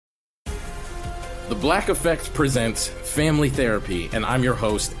The Black Effect presents Family Therapy, and I'm your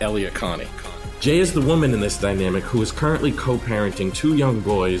host, Elliot Connie. Jay is the woman in this dynamic who is currently co-parenting 2 young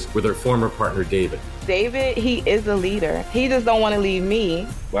boys with her former partner, David. David, he is a leader. He just don't want to leave me.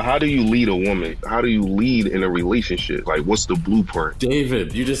 But how do you lead a woman? How do you lead in a relationship? Like, what's the blueprint?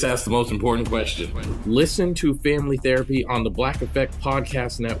 David, you just asked the most important question. Listen to Family Therapy on the Black Effect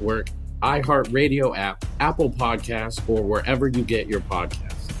Podcast Network, iHeartRadio app, Apple Podcasts, or wherever you get your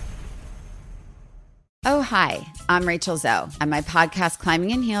podcasts. Oh, hi, I'm Rachel Zoe, and my podcast, Climbing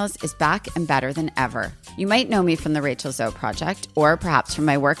in Heels, is back and better than ever. You might know me from the Rachel Zoe Project, or perhaps from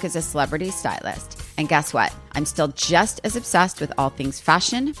my work as a celebrity stylist. And guess what? I'm still just as obsessed with all things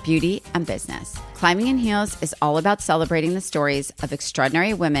fashion, beauty, and business. Climbing in Heels is all about celebrating the stories of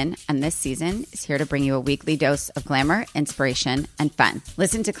extraordinary women, and this season is here to bring you a weekly dose of glamour, inspiration, and fun.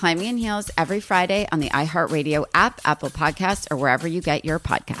 Listen to Climbing in Heels every Friday on the iHeartRadio app, Apple Podcasts, or wherever you get your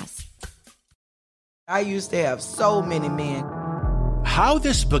podcasts. I used to have so many men. How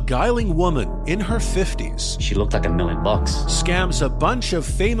this beguiling woman in her 50s, she looked like $1 million, scams a bunch of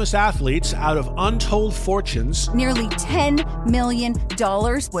famous athletes out of untold fortunes. Nearly $10 million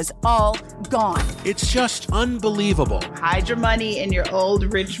was all gone. It's just unbelievable. Hide your money in your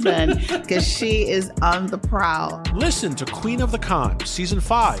old rich man, because she is on the prowl. Listen to Queen of the Con, Season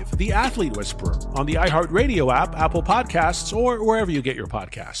 5, The Athlete Whisperer, on the iHeartRadio app, Apple Podcasts, or wherever you get your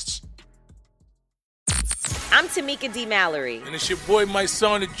podcasts. I'm Tamika D. Mallory. And it's your boy, my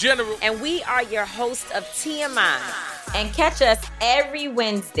son, the General. And we are your hosts of TMI. And catch us every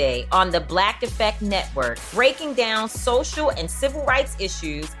Wednesday on the Black Effect Network, breaking down social and civil rights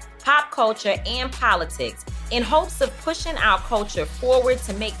issues, pop culture, and politics in hopes of pushing our culture forward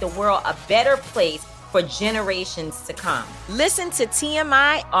to make the world a better place for generations to come. Listen to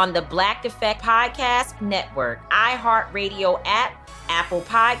TMI on the Black Effect Podcast Network, iHeartRadio app, Apple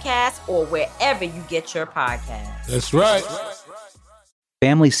Podcasts, or wherever you get your podcasts. That's right.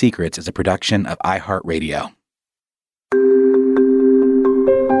 Family Secrets is a production of iHeartRadio.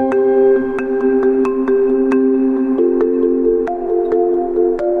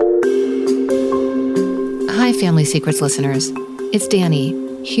 Hi, Family Secrets listeners. It's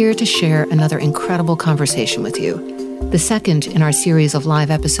Danny, here to share another incredible conversation with you. The second in our series of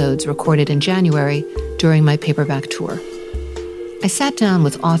live episodes recorded in January during my paperback tour. I sat down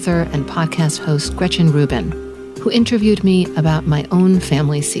with author and podcast host Gretchen Rubin, who interviewed me about my own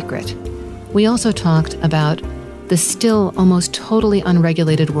family secret. We also talked about the still almost totally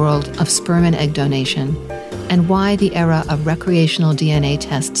unregulated world of sperm and egg donation, and why the era of recreational DNA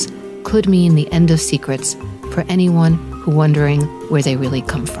tests could mean the end of secrets for anyone who wondering where they really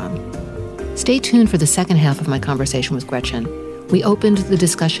come from. Stay tuned for the second half of my conversation with Gretchen. We opened the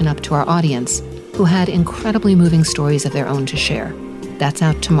discussion up to our audience, who had incredibly moving stories of their own to share. That's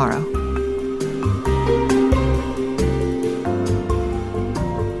out tomorrow.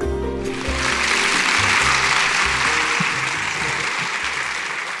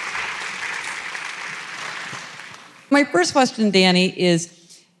 My first question, Danny,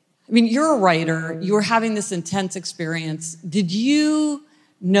 is, you're a writer. You were having this intense experience. Did you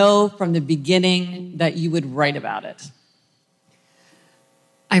know from the beginning that you would write about it?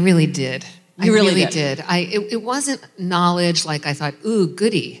 I really did. I really did. It wasn't knowledge like I thought, ooh,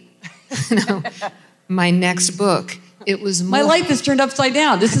 goody. My next book. It was more... My life is turned upside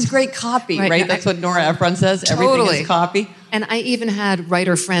down. This is great copy, right? That's what Nora Ephron says. Totally. Everything is copy. And I even had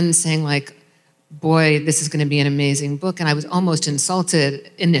writer friends saying, like, boy, this is going to be an amazing book. And I was almost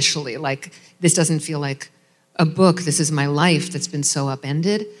insulted initially. Like, this doesn't feel like a book. This is my life that's been so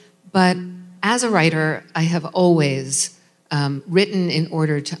upended. But as a writer, I have always... written in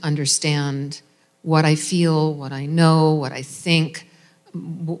order to understand what I feel, what I know, what I think,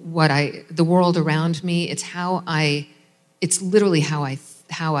 the world around me. It's literally how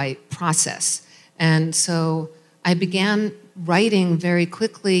I process. And so I began writing very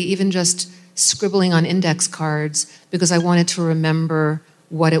quickly, even just scribbling on index cards, because I wanted to remember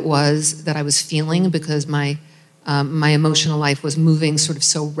what it was that I was feeling, because my emotional life was moving sort of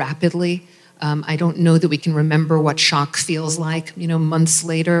so rapidly. I don't know that we can remember what shock feels like, months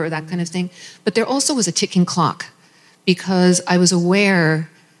later or that kind of thing. But there also was a ticking clock, because I was aware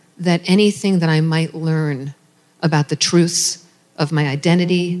that anything that I might learn about the truths of my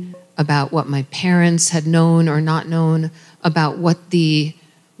identity, about what my parents had known or not known, about what the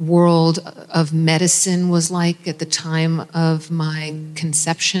world of medicine was like at the time of my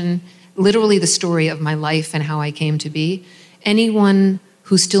conception, literally the story of my life and how I came to be, anyone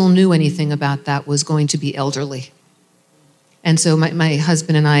who still knew anything about that was going to be elderly. And so my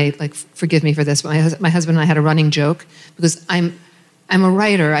husband and I, forgive me for this, but my husband and I had a running joke, because I'm I'm a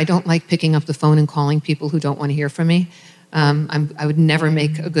writer. I don't like picking up the phone and calling people who don't want to hear from me. I would never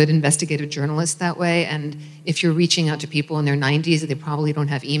make a good investigative journalist that way. And if you're reaching out to people in their 90s, they probably don't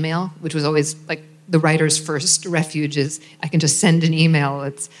have email, which was always like the writer's first refuge is I can just send an email.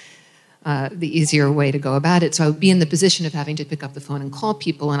 It's the easier way to go about it. So I would be in the position of having to pick up the phone and call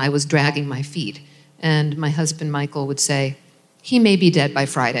people, and I was dragging my feet. And my husband, Michael, would say, he may be dead by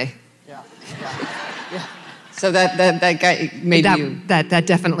Friday. Yeah. So that guy made you... That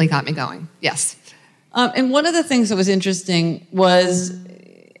definitely got me going, yes. And one of the things that was interesting was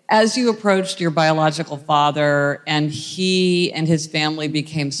as you approached your biological father and he and his family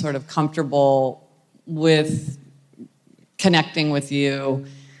became sort of comfortable with connecting with you,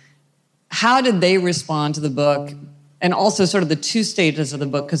 how did they respond to the book? And also sort of the two stages of the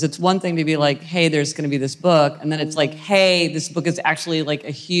book, because it's one thing to be like, hey, there's going to be this book. And then it's like, hey, this book is actually like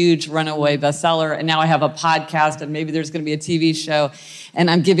a huge runaway bestseller. And now I have a podcast and maybe there's going to be a TV show. And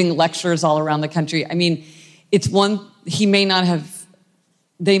I'm giving lectures all around the country. I mean, it's one, they may not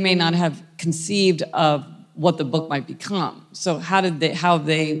have conceived of what the book might become. So how have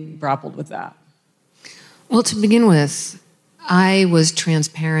they grappled with that? Well, to begin with, I was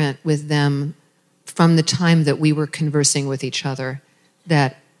transparent with them from the time that we were conversing with each other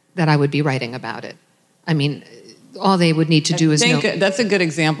that I would be writing about it. I mean, all they would need to do is know. That's a good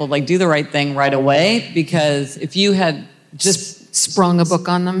example, like do the right thing right away, because if you had just sprung a book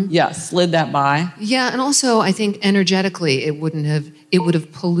on them. Yeah, slid that by. Yeah, and also I think energetically it would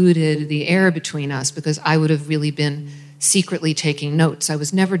have polluted the air between us because I would have really been secretly taking notes. I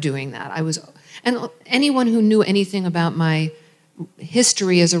was never doing that. And anyone who knew anything about my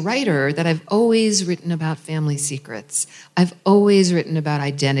history as a writer, that I've always written about family secrets. I've always written about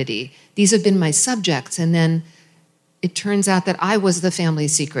identity. These have been my subjects. And then it turns out that I was the family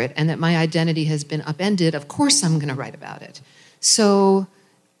secret and that my identity has been upended. Of course I'm going to write about it. So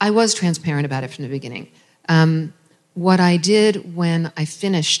I was transparent about it from the beginning. What I did when I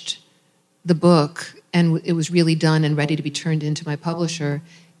finished the book and it was really done and ready to be turned into my publisher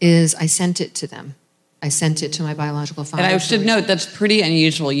is I sent it to them. I sent it to my biological father. And I should note that's pretty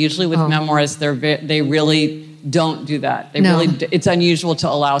unusual. Usually with memoirs, they really don't do that. It's unusual to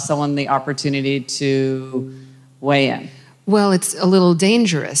allow someone the opportunity to weigh in. Well, it's a little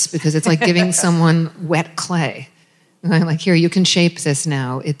dangerous because it's like giving someone wet clay. Like, here, you can shape this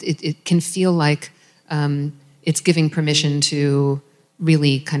now. It can feel like it's giving permission to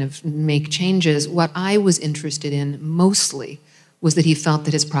really kind of make changes. What I was interested in mostly was that he felt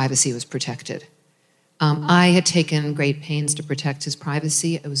that his privacy was protected. I had taken great pains to protect his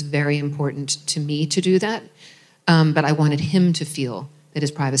privacy. It was very important to me to do that. But I wanted him to feel that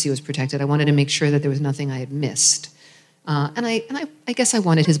his privacy was protected. I wanted to make sure that there was nothing I had missed. And I guess I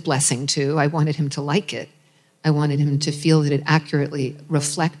wanted his blessing too. I wanted him to like it. I wanted him to feel that it accurately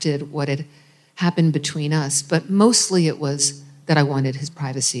reflected what had happened between us. But mostly it was that I wanted his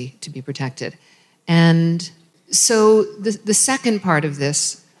privacy to be protected. And so the second part of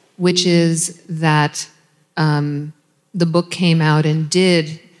this, which is that the book came out and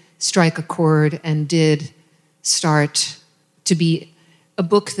did strike a chord and did start to be a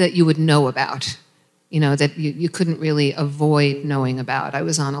book that you would know about, that you couldn't really avoid knowing about. I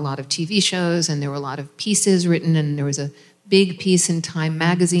was on a lot of TV shows and there were a lot of pieces written and there was a big piece in Time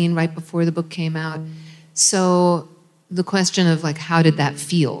magazine right before the book came out. So the question of like, how did that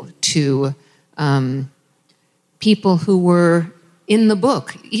feel to people who were in the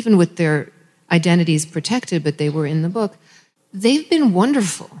book, even with their identities protected, but they were in the book, they've been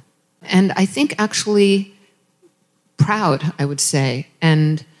wonderful. And I think actually proud, I would say,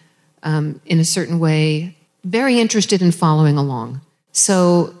 and in a certain way, very interested in following along.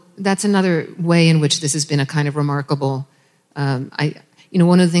 So that's another way in which this has been a kind of remarkable, one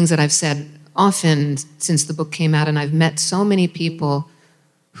of the things that I've said often since the book came out, and I've met so many people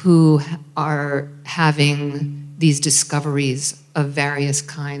who are having these discoveries of various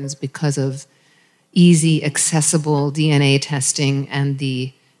kinds because of easy, accessible DNA testing and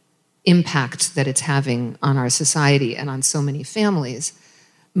the impact that it's having on our society and on so many families.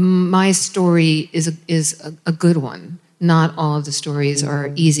 My story is a good one. Not all of the stories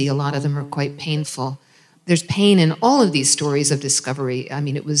are easy. A lot of them are quite painful. There's pain in all of these stories of discovery. I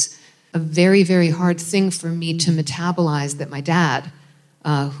mean, it was a very, very hard thing for me to metabolize that my dad,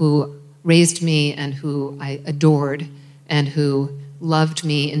 who raised me and who I adored and who loved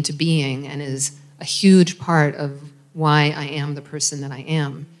me into being and is a huge part of why I am the person that I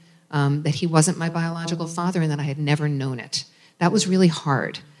am, that he wasn't my biological father and that I had never known it. That was really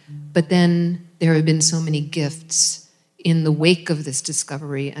hard. But then there have been so many gifts in the wake of this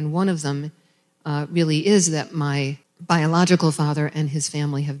discovery, and one of them really is that my biological father and his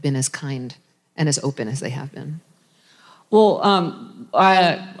family have been as kind and as open as they have been? Well,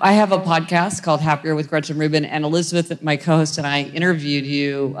 I have a podcast called Happier with Gretchen Rubin, and Elizabeth, my co-host, and I interviewed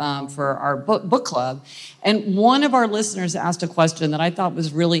you for our book club. And one of our listeners asked a question that I thought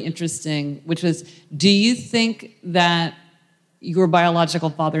was really interesting, which was, do you think that your biological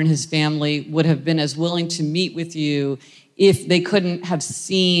father and his family would have been as willing to meet with you if they couldn't have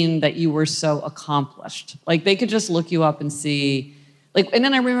seen that you were so accomplished? Like, they could just look you up and see, like, and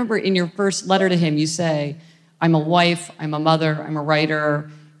then I remember in your first letter to him, you say, I'm a wife, I'm a mother, I'm a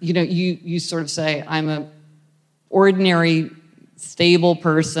writer. You know, you sort of say, I'm an ordinary, stable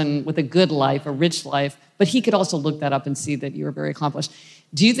person with a good life, a rich life. But he could also look that up and see that you were very accomplished.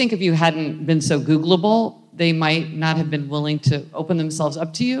 Do you think if you hadn't been so Googleable, they might not have been willing to open themselves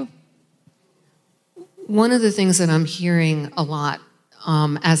up to you? One of the things that I'm hearing a lot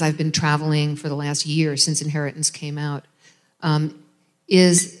as I've been traveling for the last year since Inheritance came out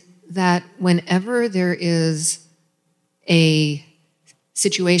is that whenever there is a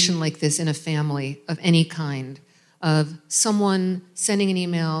situation like this in a family of any kind, of someone sending an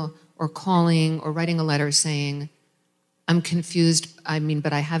email or calling or writing a letter saying, I'm confused,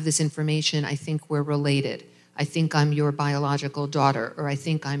 but I have this information, I think we're related. I think I'm your biological daughter, or I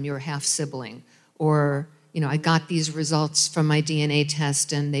think I'm your half-sibling, or, I got these results from my DNA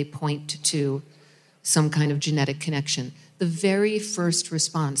test and they point to some kind of genetic connection. The very first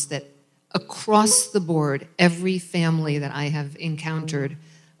response that across the board, every family that I have encountered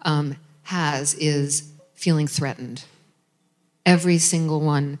has is feeling threatened. Every single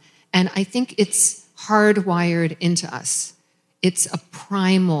one. And I think it's hardwired into us. It's a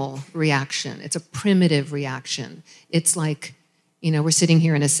primal reaction. It's a primitive reaction. It's like, we're sitting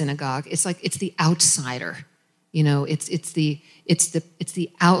here in a synagogue. It's like it's the outsider. It's the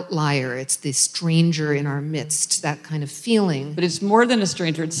outlier. It's the stranger in our midst. That kind of feeling. But it's more than a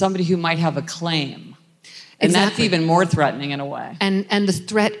stranger. It's somebody who might have a claim, and exactly. That's even more threatening in a way. And the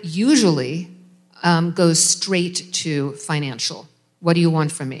threat usually goes straight to financial. What do you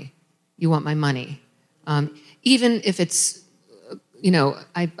want from me? You want my money. Even if it's,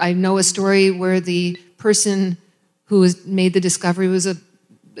 I know a story where the person who made the discovery was an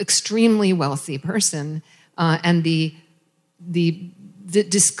extremely wealthy person, and the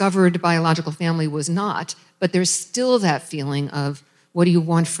discovered biological family was not. But there's still that feeling of, what do you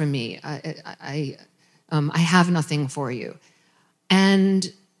want from me? I have nothing for you.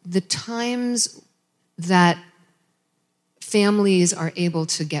 And the times that families are able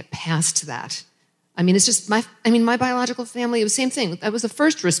to get past that, it's just my biological family, it was the same thing. That was the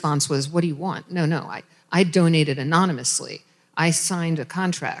first response was, what do you want? No, I donated anonymously. I signed a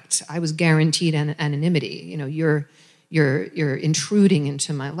contract. I was guaranteed anonymity. You're intruding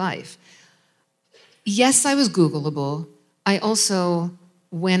into my life. Yes, I was Googleable. I also,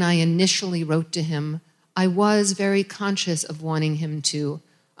 when I initially wrote to him, I was very conscious of wanting him to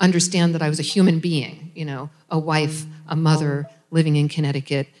understand that I was a human being, a wife, a mother living in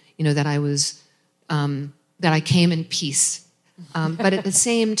Connecticut, that I was, that I came in peace. But at the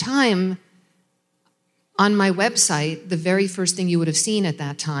same time, on my website, the very first thing you would have seen at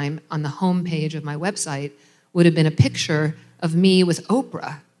that time on the homepage of my website would have been a picture of me with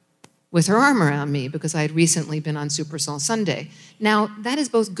Oprah, with her arm around me, because I had recently been on Super Soul Sunday. Now, that is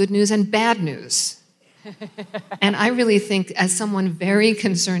both good news and bad news. And I really think, as someone very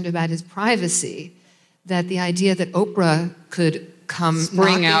concerned about his privacy, that the idea that Oprah could come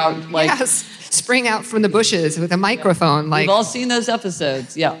spring out from the bushes with a microphone. We've all seen those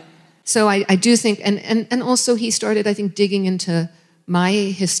episodes, yeah. So I do think, and also he started, I think, digging into my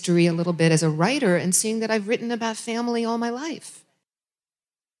history a little bit as a writer and seeing that I've written about family all my life.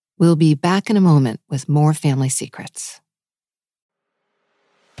 We'll be back in a moment with more Family Secrets.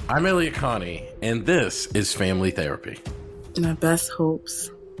 I'm Elliot Connie, and this is Family Therapy. My best hopes,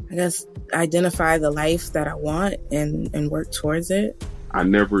 I guess, identify the life that I want and work towards it. I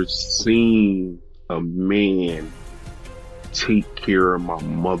never seen a man take care of my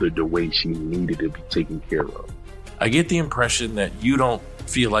mother the way she needed to be taken care of. I get the impression that you don't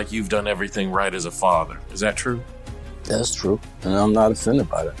feel like you've done everything right as a father. Is that true? That's true, and I'm not offended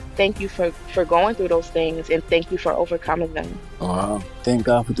by that. Thank you for going through those things, and thank you for overcoming them. Thank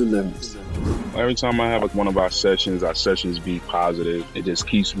God for deliverance. Every time I have one of our sessions be positive. It just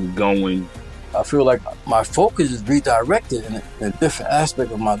keeps me going. I feel like my focus is redirected in a different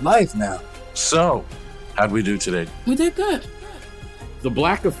aspect of my life now. So, how'd we do today? We did good. The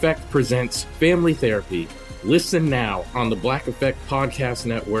Black Effect presents Family Therapy. Listen now on the Black Effect Podcast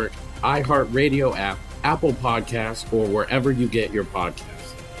Network, iHeartRadio app, Apple Podcasts, or wherever you get your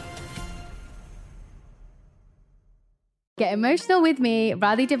podcasts. Get emotional with me,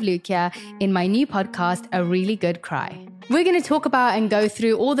 Radhi Devlukia, in my new podcast, A Really Good Cry. We're going to talk about and go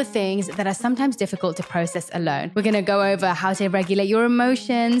through all the things that are sometimes difficult to process alone. We're going to go over how to regulate your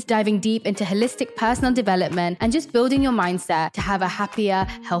emotions, diving deep into holistic personal development, and just building your mindset to have a happier,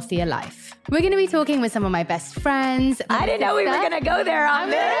 healthier life. We're going to be talking with some of my best friends. I didn't know we were going to go there on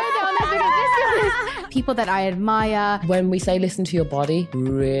this. People that I admire. When we say listen to your body,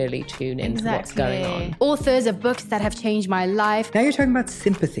 really tune into what's going on. Authors of books that have changed my life. Now you're talking about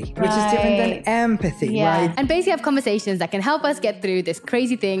sympathy, which is different than empathy, right? And basically have conversations that can help us get through this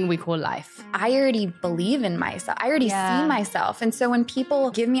crazy thing we call life. I already believe in myself. I already see myself. And so when people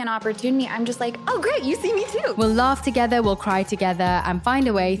give me an opportunity, I'm just like, oh, great, you see me too. We'll laugh together, we'll cry together, and find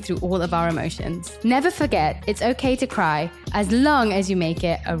a way through all of our emotions. Never forget, it's okay to cry as long as you make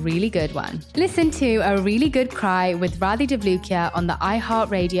it a really good one. Listen to A Really Good Cry with Radhi Devlukia on the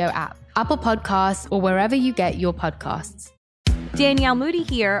iHeartRadio app, Apple Podcasts, or wherever you get your podcasts. Danielle Moody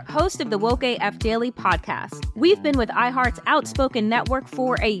here, host of the Woke AF Daily podcast. We've been with iHeart's Outspoken Network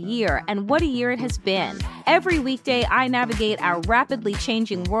for a year, and what a year it has been. Every weekday, I navigate our rapidly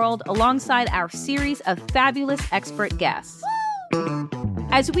changing world alongside our series of fabulous expert guests.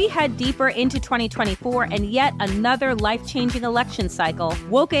 As we head deeper into 2024 and yet another life-changing election cycle,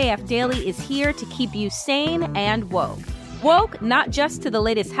 Woke AF Daily is here to keep you sane and woke. Woke not just to the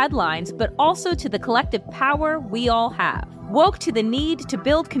latest headlines, but also to the collective power we all have. Woke to the need to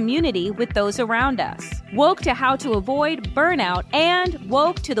build community with those around us. Woke to how to avoid burnout, and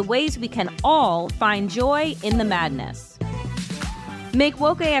woke to the ways we can all find joy in the madness. Make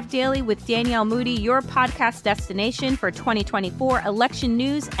Woke AF Daily with Danielle Moody your podcast destination for 2024 election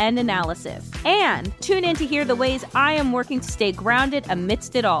news and analysis. And tune in to hear the ways I am working to stay grounded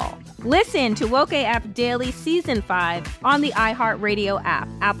amidst it all. Listen to Woke AF Daily Season 5 on the iHeartRadio app,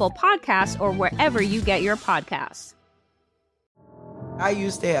 Apple Podcasts, or wherever you get your podcasts. I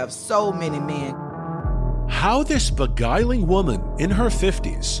used to have so many men. How this beguiling woman in her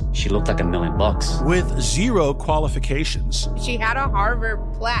 50s, she looked like $1 million, with zero qualifications, she had a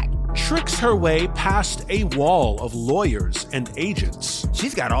Harvard plaque, tricks her way past a wall of lawyers and agents.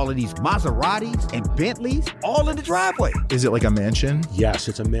 She's got all of these Maseratis and Bentleys all in the driveway. Is it like a mansion? Yes,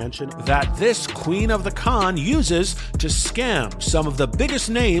 it's a mansion that this queen of the con uses to scam some of the biggest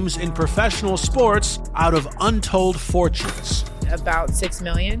names in professional sports out of untold fortunes. About $6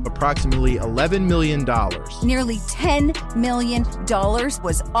 million. Approximately $11 million. Nearly $10 million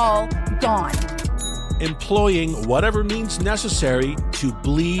was all gone. Employing whatever means necessary to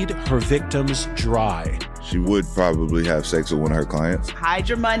bleed her victims dry. She would probably have sex with one of her clients. Hide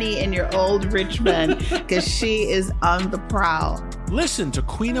your money in your old rich man, because she is on the prowl. Listen to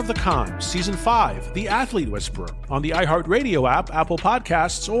Queen of the Con, Season 5, The Athlete Whisperer, on the iHeartRadio app, Apple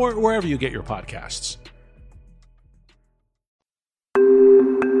Podcasts, or wherever you get your podcasts.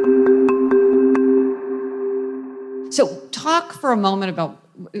 So talk for a moment about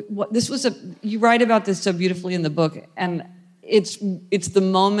what this was. You write about this so beautifully in the book, and it's the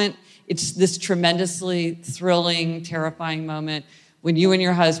moment. It's this tremendously thrilling, terrifying moment when you and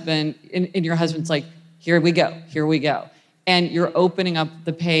your husband, and your husband's like, here we go. And you're opening up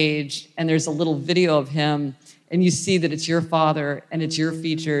the page, and there's a little video of him, and you see that it's your father, and it's your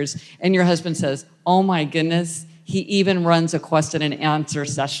features, and your husband says, oh my goodness, he even runs a question and answer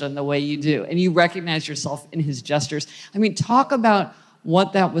session the way you do. And you recognize yourself in his gestures. I mean, talk about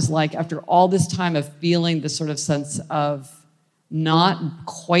what that was like after all this time of feeling this sort of sense of not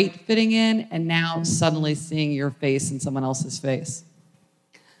quite fitting in, and now suddenly seeing your face in someone else's face.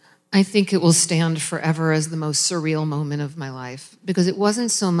 I think it will stand forever as the most surreal moment of my life, because it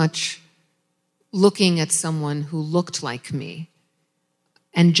wasn't so much looking at someone who looked like me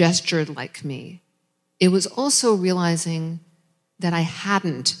and gestured like me. It was also realizing that I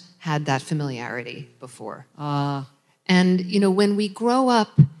hadn't had that familiarity before. And, you know, when we grow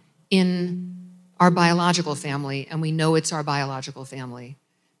up in our biological family, and we know it's our biological family,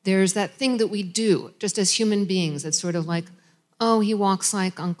 there's that thing that we do, just as human beings, that's sort of like, oh, he walks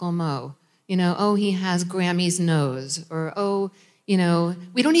like Uncle Mo. You know, oh, he has Grammy's nose. Or, oh, you know,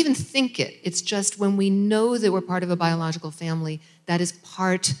 we don't even think it. It's just when we know that we're part of a biological family,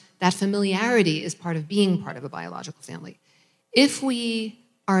 that familiarity is part of being part of a biological family. If we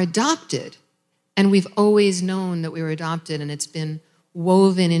are adopted, and we've always known that we were adopted, and it's been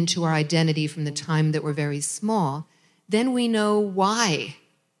woven into our identity from the time that we're very small, then we know why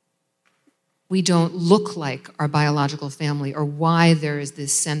we don't look like our biological family, or why there is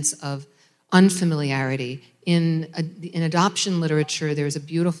this sense of unfamiliarity. In adoption literature, there's a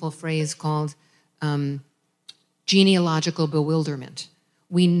beautiful phrase called genealogical bewilderment.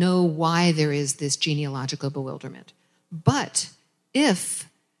 We know why there is this genealogical bewilderment. But if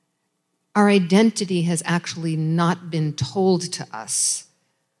our identity has actually not been told to us,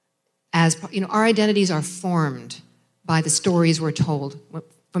 our identities are formed by the stories we're told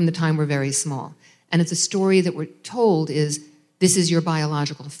from the time we're very small. And if the story that we're told is, this is your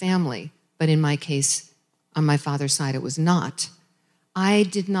biological family, but in my case, on my father's side, it was not, I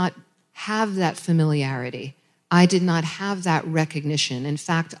did not have that familiarity. I did not have that recognition. In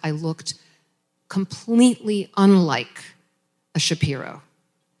fact, I looked completely unlike a Shapiro.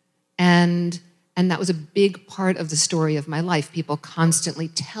 And that was a big part of the story of my life, people constantly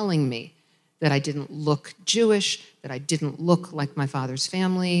telling me that I didn't look Jewish, that I didn't look like my father's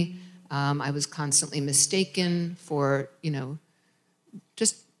family. I was constantly mistaken for,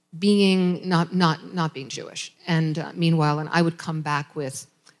 just being not being Jewish. And meanwhile, and I would come back with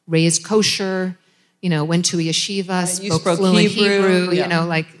raised kosher, went to a yeshiva, spoke fluent Hebrew,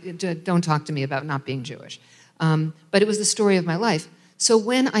 yeah. Don't talk to me about not being Jewish. But it was the story of my life. So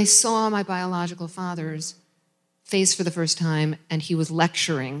when I saw my biological father's face for the first time, and he was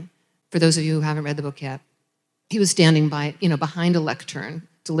lecturing, for those of you who haven't read the book yet, he was standing by, behind a lectern,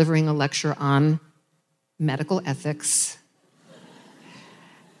 delivering a lecture on medical ethics.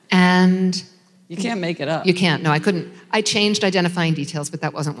 And you can't make it up. You can't. No, I couldn't. I changed identifying details, but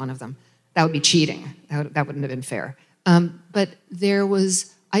that wasn't one of them. That would be cheating. That wouldn't have been fair. But there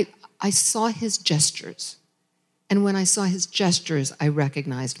was, I saw his gestures. And when I saw his gestures, I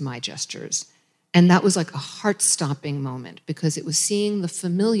recognized my gestures. And that was like a heart-stopping moment because it was seeing the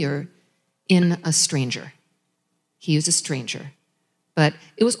familiar in a stranger. He was a stranger. But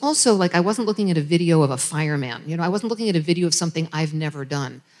it was also like I wasn't looking at a video of a fireman. I wasn't looking at a video of something I've never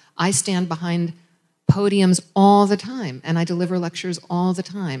done. I stand behind podiums all the time, and I deliver lectures all the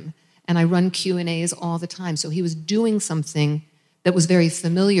time, and I run Q&As all the time. So he was doing something that was very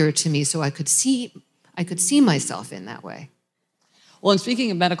familiar to me, so I could see myself in that way. Well, and speaking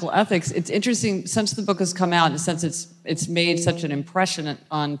of medical ethics, it's interesting, since the book has come out, and since it's made such an impression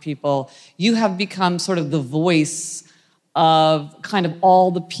on people, you have become sort of the voice of kind of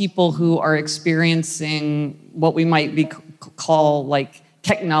all the people who are experiencing what we might call like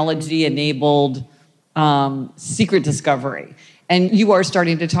technology-enabled secret discovery. And you are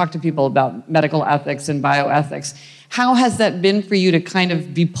starting to talk to people about medical ethics and bioethics. How has that been for you to kind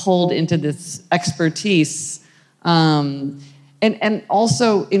of be pulled into this expertise? And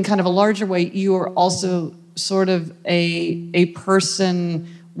also, in kind of a larger way, you are also sort of a person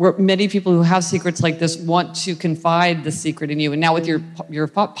where many people who have secrets like this want to confide the secret in you. And now with your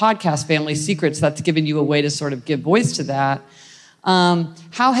podcast, Family Secrets, that's given you a way to sort of give voice to that.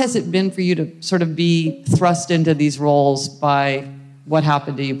 How has it been for you to sort of be thrust into these roles by what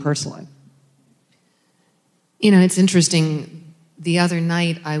happened to you personally? It's interesting. The other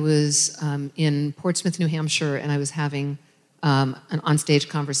night I was in Portsmouth, New Hampshire, and I was having an onstage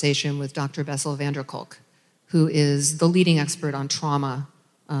conversation with Dr. Bessel van der Kolk, who is the leading expert on trauma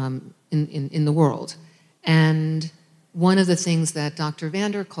in the world. And one of the things that Dr.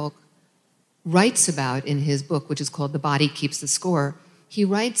 van der Kolk writes about in his book, which is called The Body Keeps the Score, he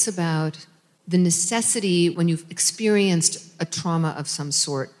writes about the necessity when you've experienced a trauma of some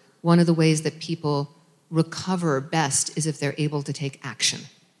sort, one of the ways that people recover best is if they're able to take action.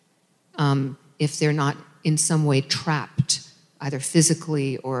 If they're not in some way trapped, either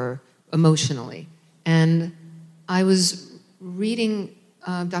physically or emotionally. And I was reading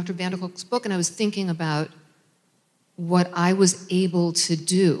Dr. van der Kolk's book, and I was thinking about what I was able to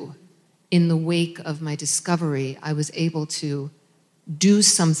do in the wake of my discovery. I was able to do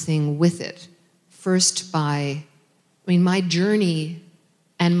something with it. First my journey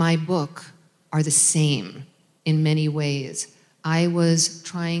and my book are the same in many ways. I was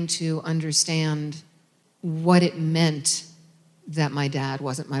trying to understand what it meant that my dad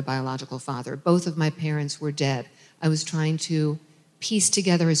wasn't my biological father. Both of my parents were dead. I was trying to piece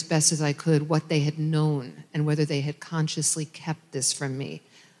together as best as I could what they had known and whether they had consciously kept this from me.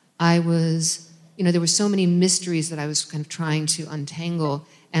 There were so many mysteries that I was kind of trying to untangle,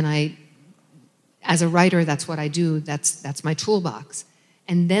 and as a writer, that's what I do, that's my toolbox.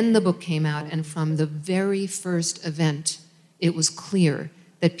 And then the book came out, and from the very first event, it was clear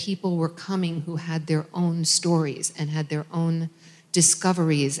that people were coming who had their own stories and had their own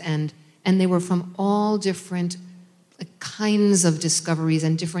discoveries, and they were from all different kinds of discoveries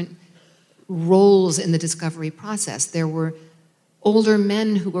and different roles in the discovery process. There were older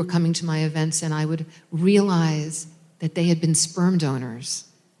men who were coming to my events, and I would realize that they had been sperm donors,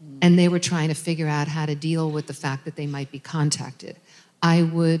 and they were trying to figure out how to deal with the fact that they might be contacted. I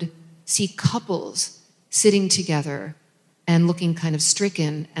would see couples sitting together and looking kind of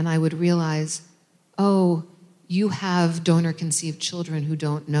stricken, and I would realize, oh, you have donor-conceived children who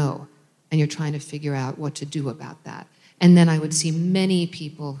don't know, and you're trying to figure out what to do about that. And then I would see many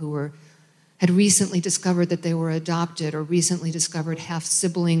people who had recently discovered that they were adopted, or recently discovered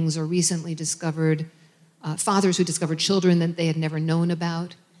half-siblings, or recently discovered fathers who discovered children that they had never known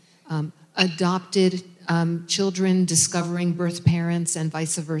about, adopted children discovering birth parents, and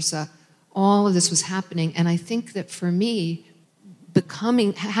vice versa. All of this was happening, and I think that for me,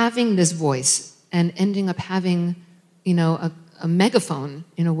 having this voice and ending up having, a megaphone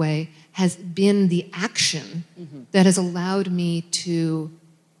in a way, has been the action that has allowed me to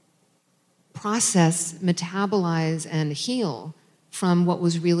process, metabolize, and heal from what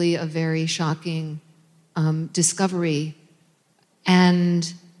was really a very shocking discovery.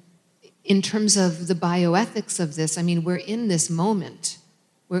 And in terms of the bioethics of this, I mean, we're in this moment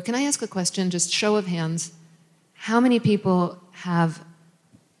where, can I ask a question, just show of hands, how many people have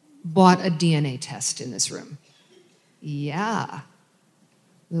bought a DNA test in this room? Yeah,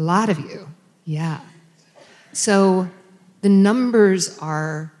 a lot of you, yeah. So the numbers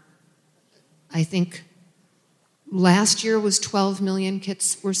are, I think, last year was 12 million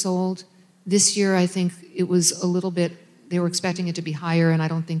kits were sold. This year, I think it was a little bit, they were expecting it to be higher, and I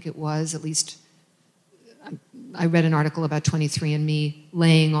don't think it was. At least I read an article about 23andMe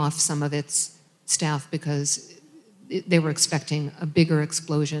laying off some of its staff because they were expecting a bigger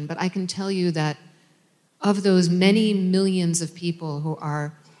explosion. But I can tell you that of those many millions of people who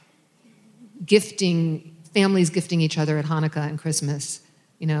are families gifting each other at Hanukkah and Christmas,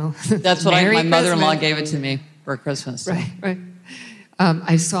 That's what my mother-in-law gave it to me for Christmas. So. Right.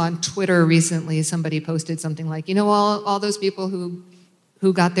 I saw on Twitter recently somebody posted something like, all those people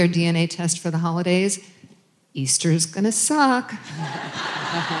who got their DNA test for the holidays, Easter's gonna suck.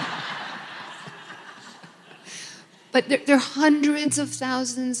 But there are hundreds of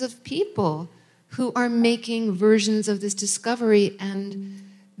thousands of people who are making versions of this discovery, and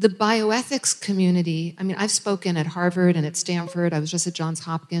the bioethics community, I mean, I've spoken at Harvard and at Stanford. I was just at Johns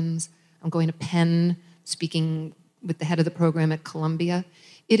Hopkins. I'm going to Penn, speaking with the head of the program at Columbia.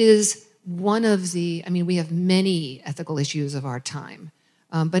 It is one of the, we have many ethical issues of our time,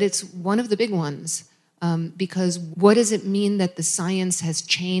 but it's one of the big ones, because what does it mean that the science has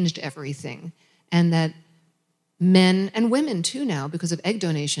changed everything, and that men and women too now, because of egg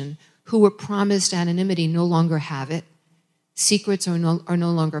donation, who were promised anonymity no longer have it. Secrets are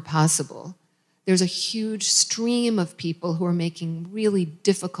no longer possible. There's a huge stream of people who are making really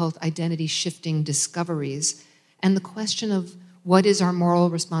difficult identity-shifting discoveries. And the question of what is our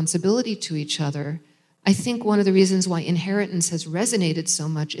moral responsibility to each other, I think one of the reasons why inheritance has resonated so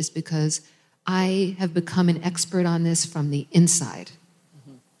much is because I have become an expert on this from the inside.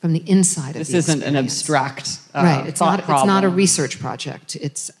 From the inside of this the isn't experience. An abstract right. It's thought problem. It's not a research project.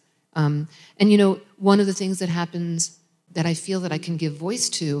 It's one of the things that happens that I feel that I can give voice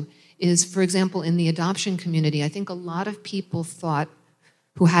to is, for example, in the adoption community, I think a lot of people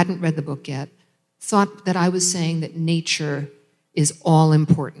who hadn't read the book yet, thought that I was saying that nature is all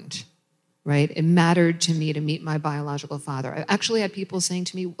important, right? It mattered to me to meet my biological father. I actually had people saying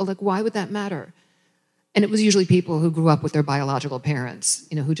to me, well, why would that matter? And it was usually people who grew up with their biological parents,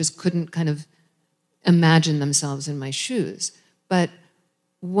 who just couldn't kind of imagine themselves in my shoes. But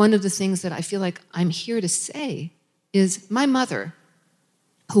one of the things that I feel like I'm here to say is my mother,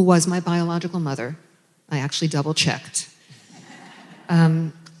 who was my biological mother, I actually double-checked.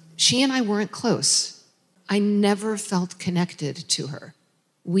 She and I weren't close. I never felt connected to her.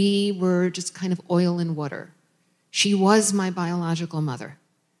 We were just kind of oil and water. She was my biological mother.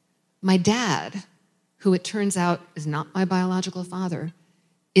 My dad, who it turns out is not my biological father,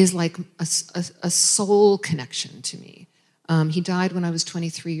 is like a soul connection to me. He died when I was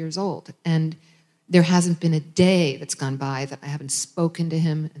 23 years old, and there hasn't been a day that's gone by that I haven't spoken to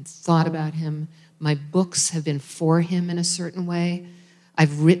him and thought about him. My books have been for him in a certain way.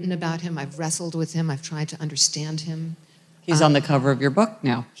 I've written about him. I've wrestled with him. I've tried to understand him. He's on the cover of your book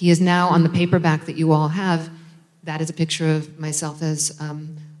now. He is now on the paperback that you all have. That is a picture of myself as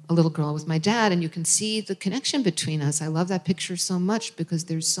a little girl with my dad, and you can see the connection between us. I love that picture so much because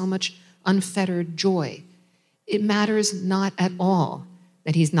there's so much unfettered joy. It matters not at all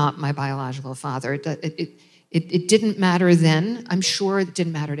that he's not my biological father. It didn't matter then. I'm sure it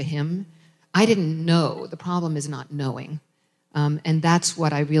didn't matter to him. I didn't know. The problem is not knowing. And that's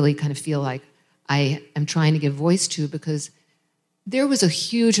what I really kind of feel like I am trying to give voice to, because there was a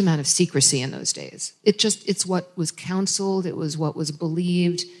huge amount of secrecy in those days. It's what was counseled. It was what was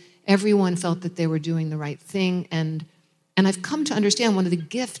believed. Everyone felt that they were doing the right thing. And I've come to understand one of the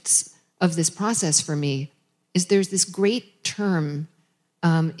gifts of this process for me is there's this great term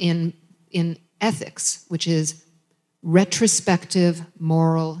in ethics, which is retrospective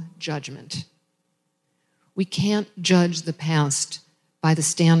moral judgment. We can't judge the past by the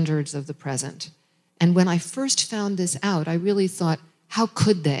standards of the present. And when I first found this out, I really thought, how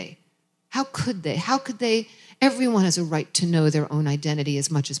could they? How could they? How could they? Everyone has a right to know their own identity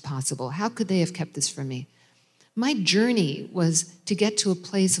as much as possible. How could they have kept this from me? My journey was to get to a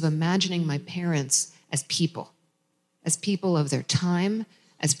place of imagining my parents as people of their time,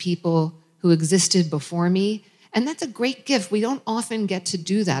 as people who existed before me. And that's a great gift. We don't often get to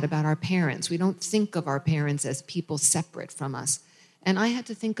do that about our parents. We don't think of our parents as people separate from us. And I had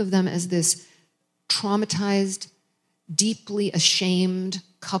to think of them as this traumatized, deeply ashamed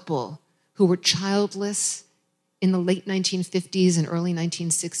couple who were childless in the late 1950s and early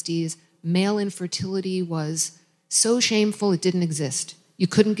 1960s. Male infertility was so shameful it didn't exist. You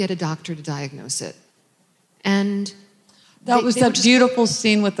couldn't get a doctor to diagnose it. And that was that beautiful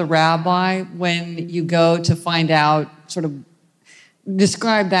scene with the rabbi when you go to find out, sort of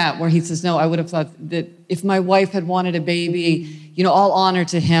describe that, where he says, no, I would have thought that if my wife had wanted a baby, all honor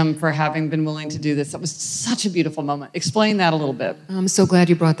to him for having been willing to do this. That was such a beautiful moment. Explain that a little bit. I'm so glad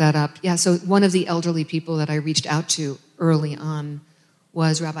you brought that up. Yeah, so one of the elderly people that I reached out to early on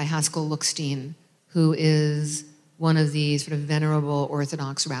was Rabbi Haskell Lookstein, who is one of the sort of venerable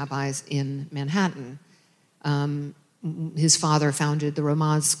Orthodox rabbis in Manhattan. His father founded the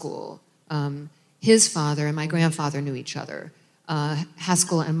Ramaz School. His father and my grandfather knew each other.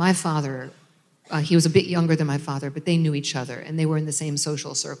 Haskell and my father, he was a bit younger than my father, but they knew each other, and they were in the same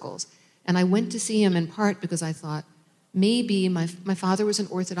social circles. And I went to see him in part because I thought, maybe my father was an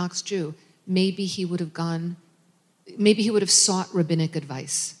Orthodox Jew. Maybe he would have sought rabbinic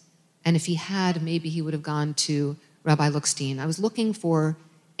advice. And if he had, maybe he would have gone to Rabbi Lookstein. I was looking for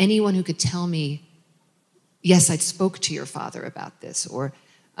anyone who could tell me, yes, I spoke to your father about this.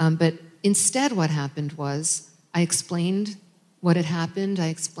 But instead what happened was I explained what had happened. I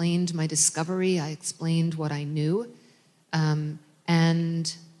explained my discovery. I explained what I knew.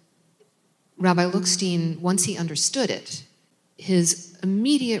 And Rabbi Lookstein, once he understood it, his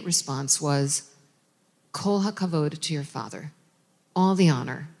immediate response was, Kol hakavod to your father, all the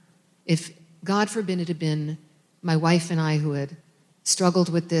honor. If, God forbid, it had been my wife and I who had struggled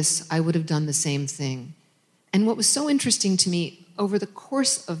with this, I would have done the same thing. And what was so interesting to me over the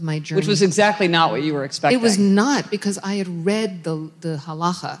course of my journey... Which was exactly not what you were expecting. It was not, because I had read the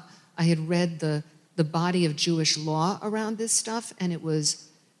halacha. I had read the body of Jewish law around this stuff, and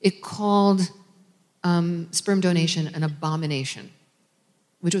it called sperm donation an abomination,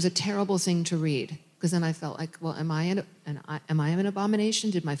 which was a terrible thing to read, because then I felt like, well, am I an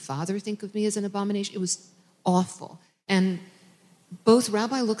abomination? Did my father think of me as an abomination? It was awful. And both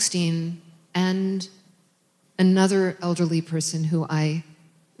Rabbi Lookstein and another elderly person who I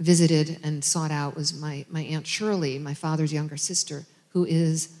visited and sought out was my Aunt Shirley, my father's younger sister, who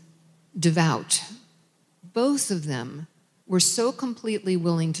is devout. Both of them were so completely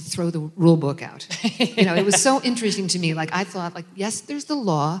willing to throw the rule book out. It was so interesting to me. I thought, yes, there's the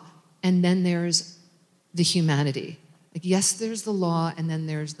law, and then there's the humanity. Yes, there's the law, and then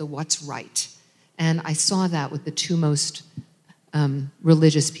there's the what's right. And I saw that with the two most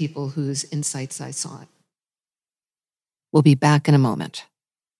religious people whose insights I sought. We'll be back in a moment.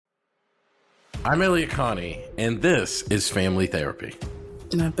 I'm Elliot Connie, and this is Family Therapy.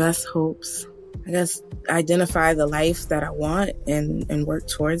 My best hopes, I guess, identify the life that I want and work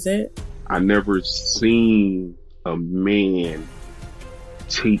towards it. I never seen a man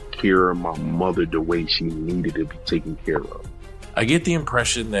take care of my mother the way she needed to be taken care of. I get the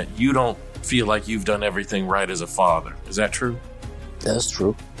impression that you don't feel like you've done everything right as a father. Is that true? That's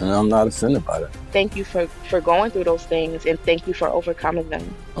true, and I'm not offended by that. Thank you for going through those things, and thank you for overcoming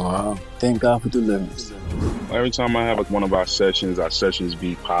them. Thank God for deliverance. Every time I have one of our sessions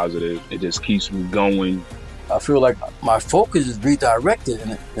be positive. It just keeps me going. I feel like my focus is redirected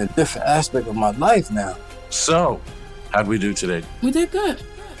in a different aspect of my life now. So, how'd we do today? We did good.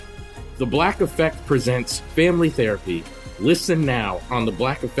 The Black Effect presents Family Therapy. Listen now on the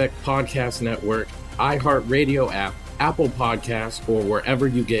Black Effect Podcast Network, iHeartRadio app, Apple Podcasts, or wherever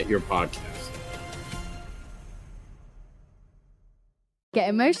you get your podcasts. Get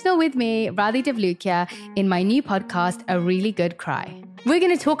emotional with me, Radhi Devlukia, in my new podcast, A Really Good Cry. We're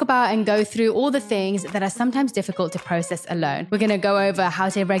going to talk about and go through all the things that are sometimes difficult to process alone. We're going to go over how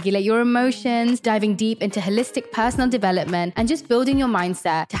to regulate your emotions, diving deep into holistic personal development, and just building your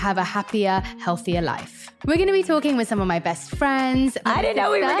mindset to have a happier, healthier life. We're going to be talking with some of my best friends. I didn't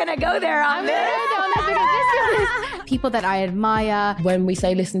know we were going to go there on this. People that I admire. When we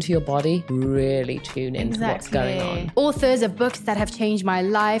say listen to your body, really tune into what's going on. Authors of books that have changed my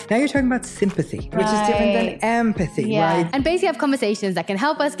life. Now you're talking about sympathy, which is different than empathy, right? And basically have conversations that can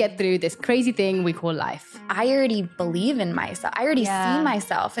help us get through this crazy thing we call life. I already believe in myself. I already see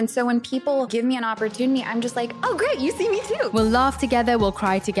myself. And so when people give me an opportunity, I'm just like, oh, great, you see me too. We'll laugh together, we'll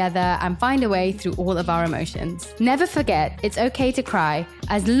cry together, and find a way through all of our emotions. Never forget, it's okay to cry,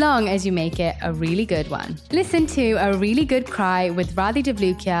 as long as you make it a really good one. Listen to A Really Good Cry with Radhi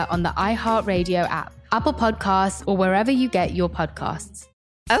Devlukia on the iHeartRadio app, Apple Podcasts, or wherever you get your podcasts.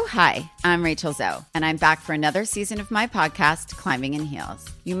 Oh, hi, I'm Rachel Zoe, and I'm back for another season of my podcast, Climbing in Heels.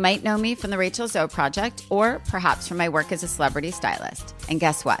 You might know me from the Rachel Zoe Project, or perhaps from my work as a celebrity stylist. And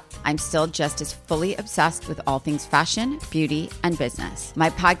guess what? I'm still just as fully obsessed with all things fashion, beauty, and business. My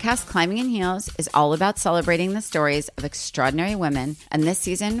podcast, Climbing in Heels, is all about celebrating the stories of extraordinary women, and this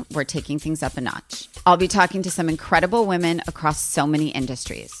season, we're taking things up a notch. I'll be talking to some incredible women across so many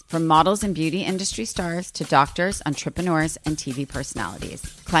industries, from models and beauty industry stars to doctors, entrepreneurs, and TV personalities.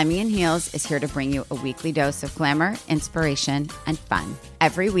 Climbing in Heels is here to bring you a weekly dose of glamour, inspiration, and fun.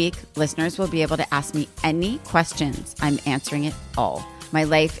 Every week, listeners will be able to ask me any questions. I'm answering it all. My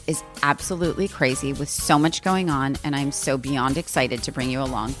life is absolutely crazy with so much going on, and I'm so beyond excited to bring you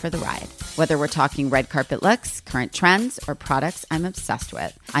along for the ride. Whether we're talking red carpet looks, current trends, or products I'm obsessed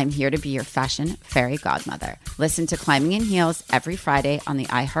with, I'm here to be your fashion fairy godmother. Listen to Climbing in Heels every Friday on the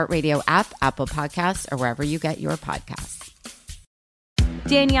iHeartRadio app, Apple Podcasts, or wherever you get your podcasts.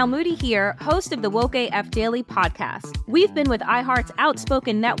 Danielle Moody here, host of the Woke AF Daily podcast. We've been with iHeart's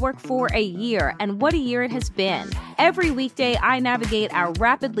Outspoken Network for a year, and what a year it has been. Every weekday, I navigate our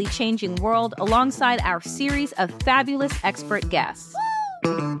rapidly changing world alongside our series of fabulous expert guests.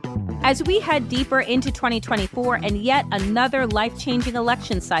 As we head deeper into 2024 and yet another life-changing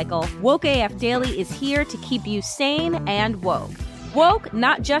election cycle, Woke AF Daily is here to keep you sane and woke. Woke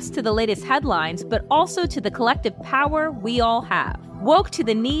not just to the latest headlines, but also to the collective power we all have. Woke to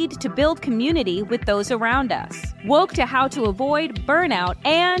the need to build community with those around us. Woke to how to avoid burnout,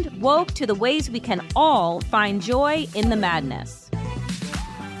 and woke to the ways we can all find joy in the madness.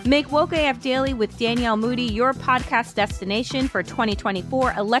 Make Woke AF Daily with Danielle Moody your podcast destination for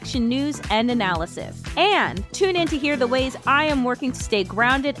 2024 election news and analysis. And tune in to hear the ways I am working to stay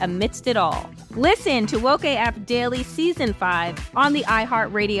grounded amidst it all. Listen to Woke AF Daily Season 5 on the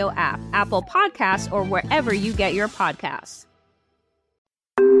iHeartRadio app, Apple Podcasts, or wherever you get your podcasts.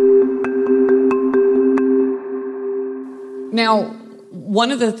 Now,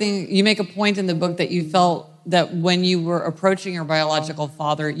 one of the things, you make a point in the book that you felt that when you were approaching your biological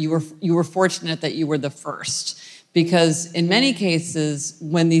father, you were fortunate that you were the first. Because in many cases,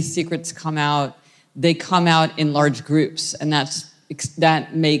 when these secrets come out, they come out in large groups. And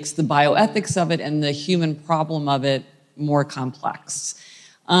that makes the bioethics of it and the human problem of it more complex.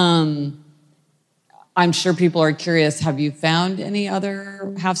 I'm sure people are curious, have you found any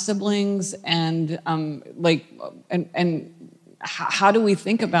other half-siblings? And how do we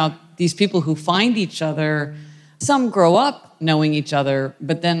think about these people who find each other? Some grow up knowing each other,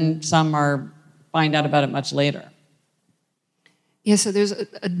 but then some find out about it much later. Yeah, so there's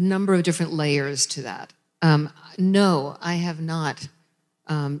a number of different layers to that. No, I have not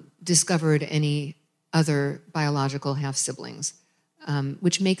discovered any other biological half-siblings,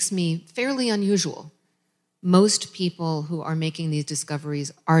 which makes me fairly unusual. Most people who are making these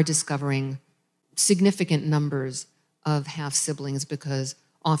discoveries are discovering significant numbers of half-siblings because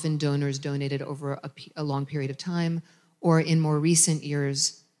often donors donated over a long period of time, or in more recent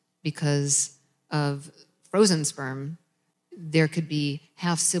years, because of frozen sperm, there could be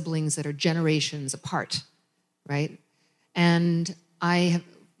half-siblings that are generations apart, right? And I have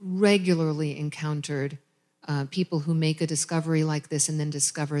regularly encountered people who make a discovery like this and then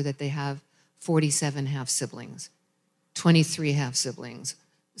discover that they have 47 half-siblings, 23 half-siblings,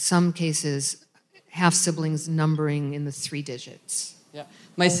 some cases half-siblings numbering in the 3 digits. Yeah.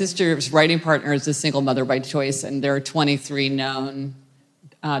 My sister's writing partner is a single mother by choice, and there are 23 known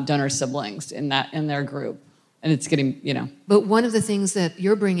donor siblings in their group. And it's getting, But one of the things that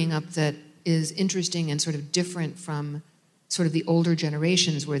you're bringing up that is interesting and sort of different from sort of the older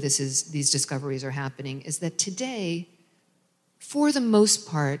generations where these discoveries are happening is that today, for the most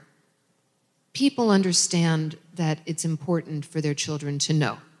part, people understand that it's important for their children to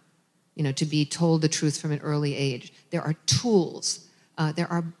know, to be told the truth from an early age. There are tools, there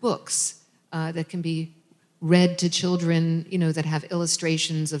are books that can be read to children, that have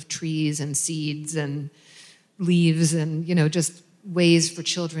illustrations of trees and seeds and leaves and, just ways for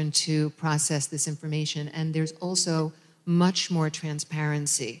children to process this information. And there's also much more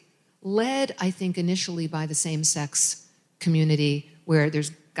transparency led, I think, initially by the same-sex community where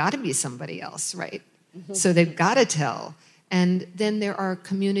there's got to be somebody else, right? Mm-hmm. So they've got to tell. And then there are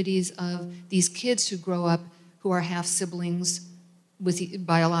communities of these kids who grow up who are half-siblings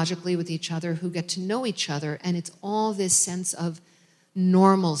biologically with each other, who get to know each other, and it's all this sense of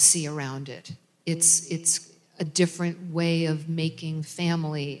normalcy around it. It's a different way of making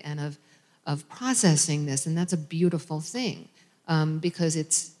family and of processing this, and that's a beautiful thing because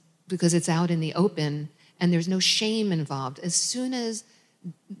it's out in the open and there's no shame involved. As soon as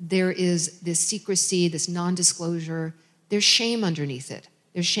there is this secrecy, this non-disclosure, there's shame underneath it.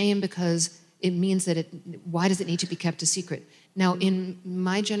 There's shame because it means that why does it need to be kept a secret? Now, in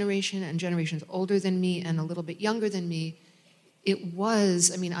my generation and generations older than me and a little bit younger than me,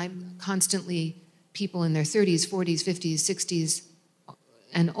 I'm constantly, people in their 30s, 40s, 50s, 60s,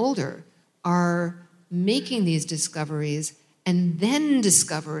 and older are making these discoveries and then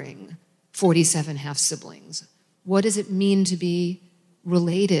discovering 47 half-siblings. What does it mean to be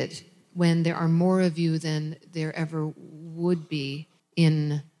related when there are more of you than there ever would be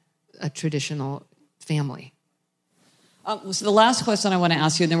in a traditional family? So the last question I want to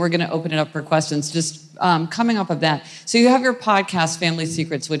ask you, and then we're going to open it up for questions, just coming up of that. So you have your podcast, Family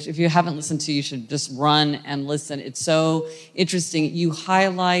Secrets, which if you haven't listened to, you should just run and listen. It's so interesting. You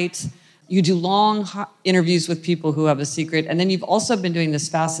do long interviews with people who have a secret, and then you've also been doing this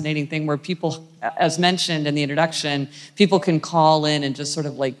fascinating thing where people, as mentioned in the introduction, people can call in and just sort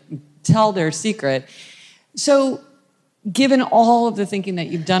of like tell their secret. So given all of the thinking that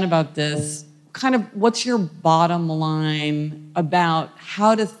you've done about this, kind of what's your bottom line about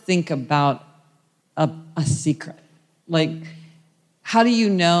how to think about a secret? Like, how do you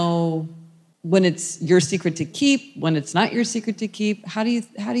know when it's your secret to keep, when it's not your secret to keep? How do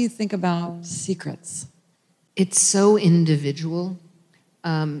you think about secrets? It's so individual.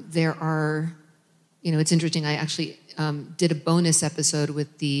 There are, it's interesting. I actually did a bonus episode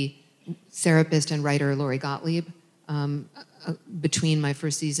with the therapist and writer Lori Gottlieb between my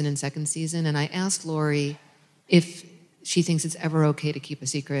first season and second season, and I asked Lori if she thinks it's ever okay to keep a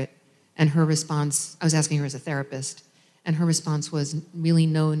secret, and her response, I was asking her as a therapist, and her response was really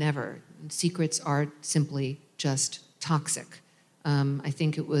no, never. Secrets are simply just toxic. I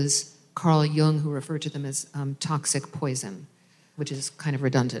think it was Carl Jung who referred to them as toxic poison, which is kind of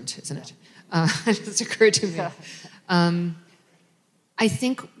redundant, isn't it? It just occurred to me. I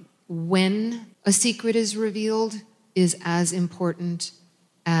think when a secret is revealed is as important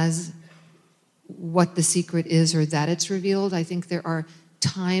as what the secret is or that it's revealed. I think there are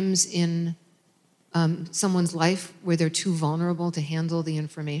times in someone's life where they're too vulnerable to handle the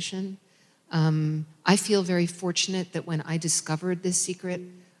information. I feel very fortunate that when I discovered this secret,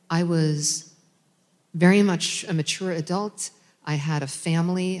 I was very much a mature adult. I had a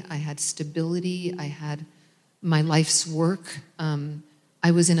family, I had stability, I had my life's work.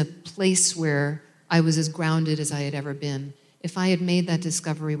 I was in a place where I was as grounded as I had ever been. If I had made that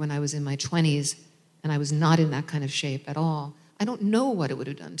discovery when I was in my 20s and I was not in that kind of shape at all, I don't know what it would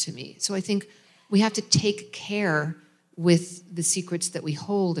have done to me. So I think we have to take care with the secrets that we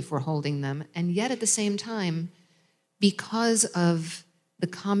hold if we're holding them. And yet at the same time, because of the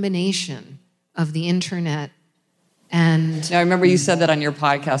combination of the internet and... Now, I remember you said that on your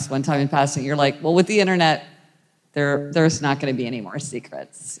podcast one time in passing. You're like, well, with the internet, there's not going to be any more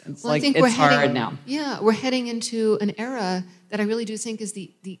secrets. It's well, like it's hard now. Yeah, we're heading into an era that I really do think is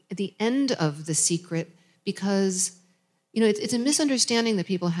the end of the secret, because it's a misunderstanding that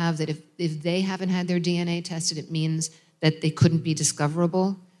people have that if they haven't had their DNA tested, it means that they couldn't be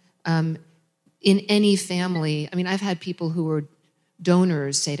discoverable. In any family, I've had people who were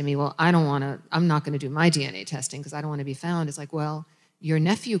donors say to me, well, I'm not going to do my DNA testing because I don't want to be found. It's like, well, your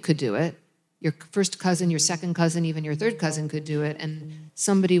nephew could do it. Your first cousin, your second cousin, even your third cousin could do it, and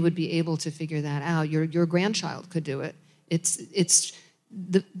somebody would be able to figure that out. Your grandchild could do it. It's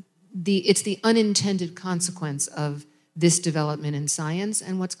the unintended consequence of this development in science.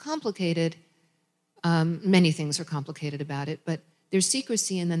 And what's complicated, many things are complicated about it, but there's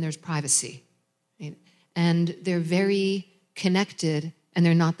secrecy and then there's privacy, right? And they're very connected, and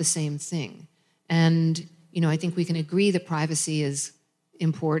they're not the same thing. And I think we can agree that privacy is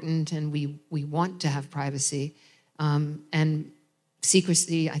important, and we want to have privacy. And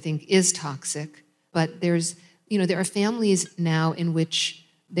secrecy, I think, is toxic. But there are families now in which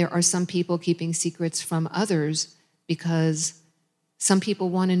there are some people keeping secrets from others because some people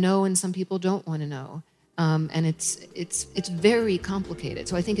want to know and some people don't want to know. And it's very complicated.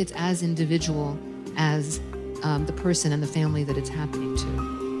 So I think it's as individual as the person and the family that it's happening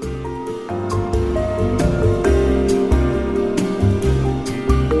to.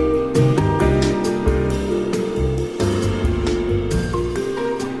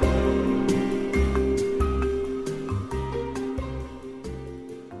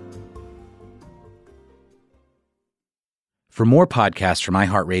 For more podcasts from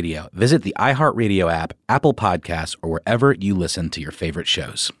iHeartRadio, visit the iHeartRadio app, Apple Podcasts, or wherever you listen to your favorite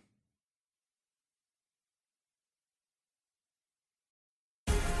shows.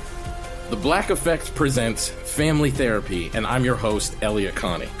 The Black Effect presents Family Therapy, and I'm your host, Elliot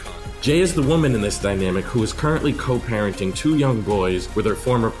Connie. Jay is the woman in this dynamic who is currently co-parenting 2 young boys with her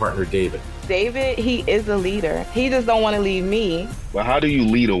former partner, David. David, he is a leader. He just don't want to leave me. But how do you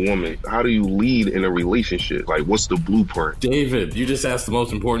lead a woman? How do you lead in a relationship? Like, what's the blueprint? David, you just asked the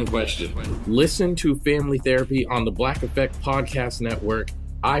most important question. Listen to Family Therapy on the Black Effect Podcast Network,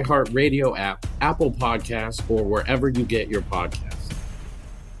 iHeartRadio app, Apple Podcasts, or wherever you get your podcasts.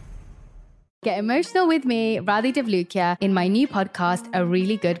 Get emotional with me, Radhi Devlukia, in my new podcast, A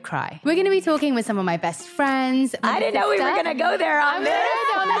Really Good Cry. We're going to be talking with some of my best friends. I didn't know we were going to go there on this.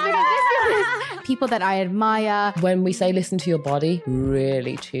 People that I admire. When we say listen to your body,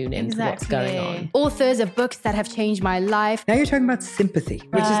 really tune into what's going on. Authors of books that have changed my life. Now you're talking about sympathy,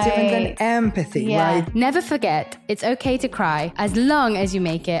 which is different than empathy, right? Never forget, it's okay to cry as long as you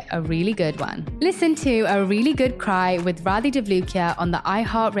make it a really good one. Listen to A Really Good Cry with Radhi Devlukia on the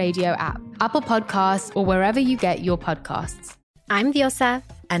iHeartRadio app, Apple Podcasts, or wherever you get your podcasts. I'm Diosa.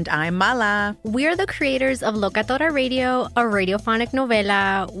 And I'm Mala. We're the creators of Locatora Radio, a radiophonic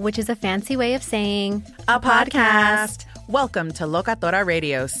novela, which is a fancy way of saying a podcast. Welcome to Locatora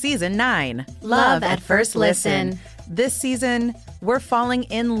Radio Season 9. Love at First Listen. This season, we're falling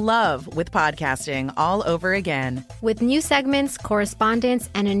in love with podcasting all over again. With new segments, correspondence,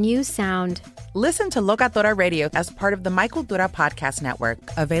 and a new sound. Listen to Locatora Radio as part of the My Cultura Podcast Network,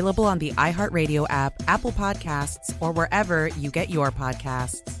 available on the iHeartRadio app, Apple Podcasts, or wherever you get your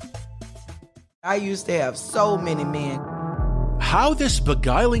podcasts. I used to have so many men. How this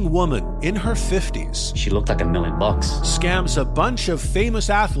beguiling woman in her 50s, she looked like $1 million, scams a bunch of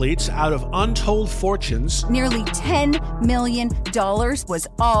famous athletes out of untold fortunes. Nearly $10 million was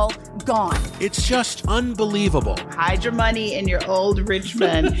all gone. It's just unbelievable. Hide your money in your old rich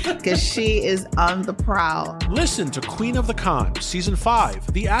man, because she is on the prowl. Listen to Queen of the Con, Season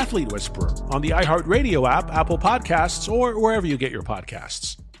 5, The Athlete Whisperer, on the iHeartRadio app, Apple Podcasts, or wherever you get your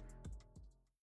podcasts.